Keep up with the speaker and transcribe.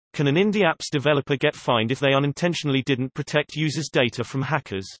Can an indie apps developer get fined if they unintentionally didn't protect users' data from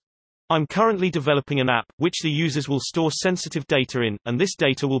hackers? I'm currently developing an app, which the users will store sensitive data in, and this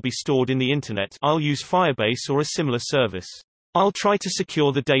data will be stored in the internet. I'll use Firebase or a similar service. I'll try to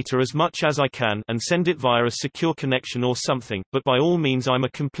secure the data as much as I can, and send it via a secure connection or something, but by all means I'm a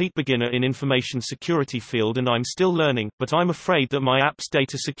complete beginner in information security field and I'm still learning, but I'm afraid that my app's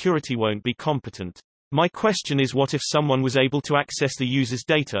data security won't be competent. My question is, what if someone was able to access the user's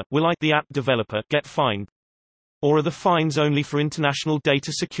data? Will I, the app developer, get fined? Or are the fines only for international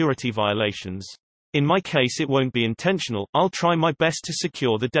data security violations? In my case it won't be intentional, I'll try my best to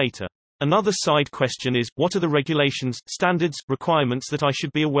secure the data. Another side question is, what are the regulations, standards, requirements that I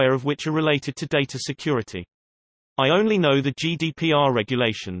should be aware of which are related to data security? I only know the GDPR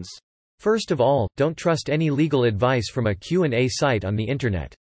regulations. First of all, don't trust any legal advice from a Q&A site on the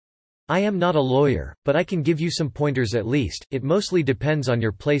internet. I am not a lawyer, but I can give you some pointers at least. It mostly depends on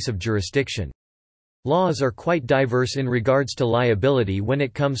your place of jurisdiction. Laws are quite diverse in regards to liability when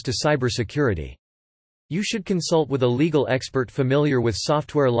it comes to cybersecurity. You should consult with a legal expert familiar with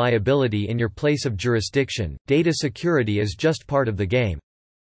software liability in your place of jurisdiction. Data security is just part of the game.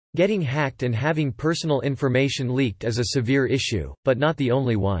 Getting hacked and having personal information leaked is a severe issue, but not the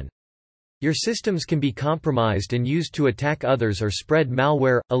only one. Your systems can be compromised and used to attack others or spread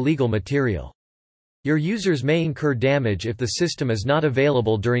malware, illegal material. Your users may incur damage if the system is not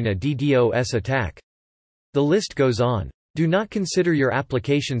available during a DDoS attack. The list goes on. Do not consider your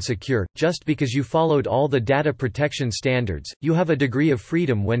application secure, just because you followed all the data protection standards. You have a degree of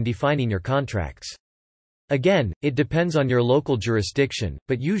freedom when defining your contracts. Again, it depends on your local jurisdiction,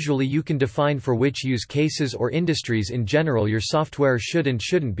 but usually you can define for which use cases or industries in general your software should and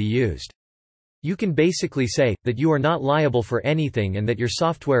shouldn't be used. You can basically say that you are not liable for anything and that your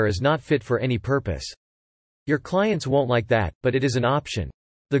software is not fit for any purpose. Your clients won't like that, but it is an option.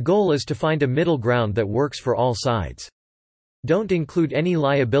 The goal is to find a middle ground that works for all sides. Don't include any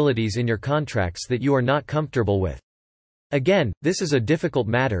liabilities in your contracts that you are not comfortable with. Again, this is a difficult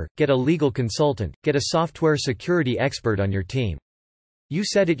matter. Get a legal consultant, get a software security expert on your team. You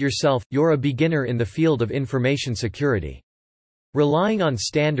said it yourself, you're a beginner in the field of information security. Relying on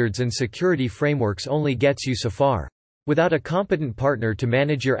standards and security frameworks only gets you so far. Without a competent partner to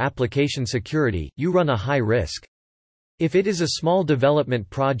manage your application security, you run a high risk. If it is a small development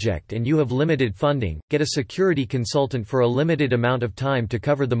project and you have limited funding, get a security consultant for a limited amount of time to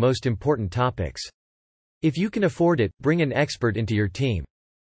cover the most important topics. If you can afford it, bring an expert into your team.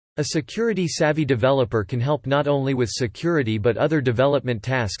 A security-savvy developer can help not only with security but other development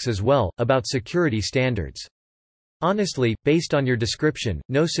tasks as well. About security standards. Honestly, based on your description,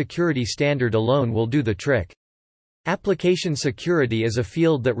 no security standard alone will do the trick. Application security is a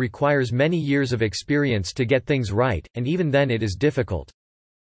field that requires many years of experience to get things right, and even then it is difficult.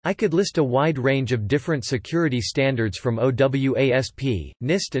 I could list a wide range of different security standards from OWASP,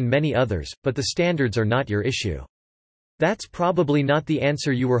 NIST and many others, but the standards are not your issue. That's probably not the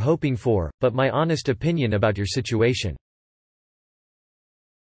answer you were hoping for, but my honest opinion about your situation.